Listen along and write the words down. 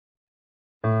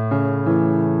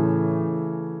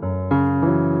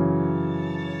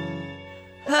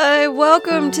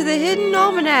welcome to the Hidden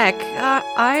Almanac.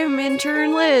 I'm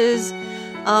Intern Liz.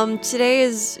 Today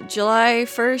is July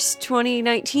 1st,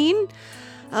 2019.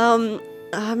 I'm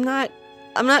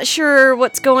not sure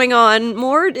what's going on.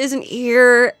 Mord isn't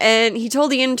here, and he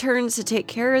told the interns to take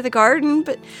care of the garden,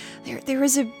 but there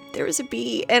was a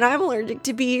bee, and I'm allergic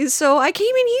to bees, so I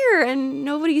came in here, and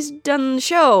nobody's done the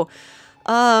show.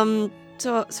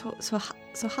 So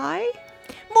hi?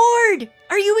 Mord!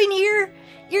 Are you in here?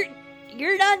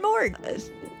 You're not Mord.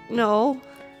 No.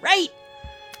 Right.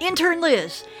 Intern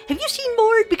Liz, have you seen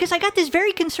Mord? Because I got this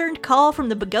very concerned call from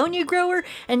the begonia grower,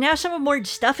 and now some of Mord's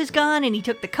stuff is gone, and he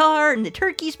took the car, and the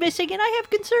turkey's missing, and I have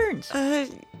concerns.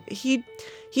 He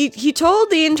told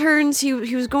the interns he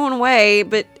was going away,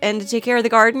 and to take care of the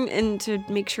garden, and to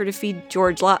make sure to feed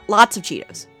George lots of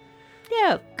Cheetos.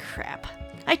 Oh, crap.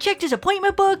 I checked his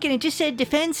appointment book, and it just said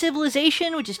defend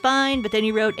civilization, which is fine, but then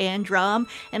he wrote and Drom,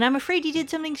 and I'm afraid he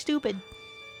did something stupid.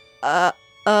 He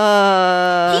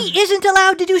isn't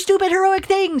allowed to do stupid heroic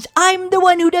things. I'm the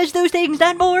one who does those things,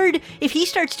 not Mord. If he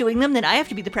starts doing them, then I have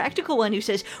to be the practical one who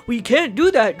says, we can't do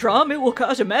that, Drom. It will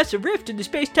cause a massive rift in the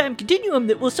space-time continuum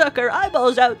that will suck our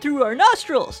eyeballs out through our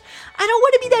nostrils. I don't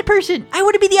want to be that person. I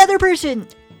want to be the other person.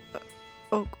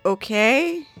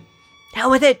 Okay.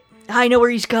 Hell with it. I know where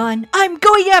he's gone. I'm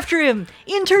going after him.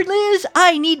 Intern Liz,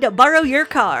 I need to borrow your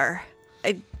car.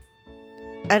 I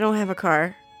don't have a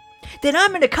car. Then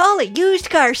I'm gonna call a used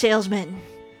car salesman.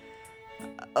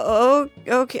 Oh,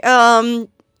 okay. The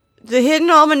Hidden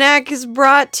Almanac is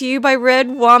brought to you by Red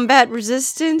Wombat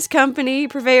Resistance Company,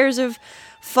 purveyors of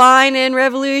fine and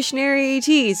revolutionary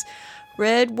ATs.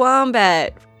 Red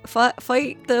Wombat,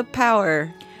 fight the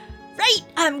power. Right,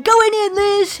 I'm going in,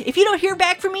 Liz. If you don't hear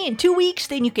back from me in 2 weeks,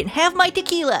 then you can have my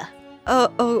tequila.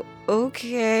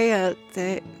 Okay.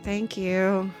 Thank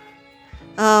you.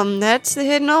 That's the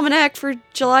Hidden Almanac for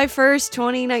July 1st,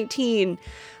 2019.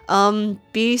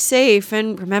 Be safe,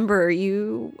 and remember,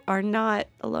 you are not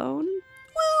alone.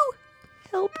 Woo!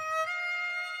 Help.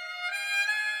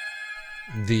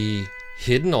 The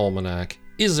Hidden Almanac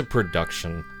is a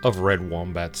production of Red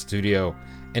Wombat Studio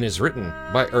and is written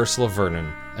by Ursula Vernon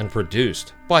and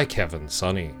produced by Kevin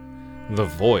Sonney. The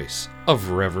voice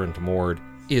of Reverend Mord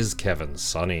is Kevin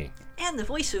Sonney. And the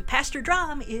voice of Pastor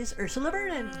Drom is Ursula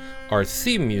Vernon. Our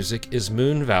theme music is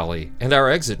Moon Valley, and our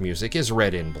exit music is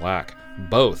Red in Black,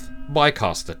 both by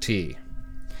Costa T.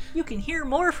 You can hear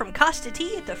more from Costa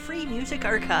T at the Free Music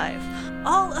Archive.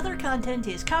 All other content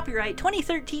is copyright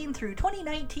 2013 through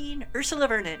 2019 Ursula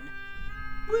Vernon.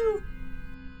 Woo!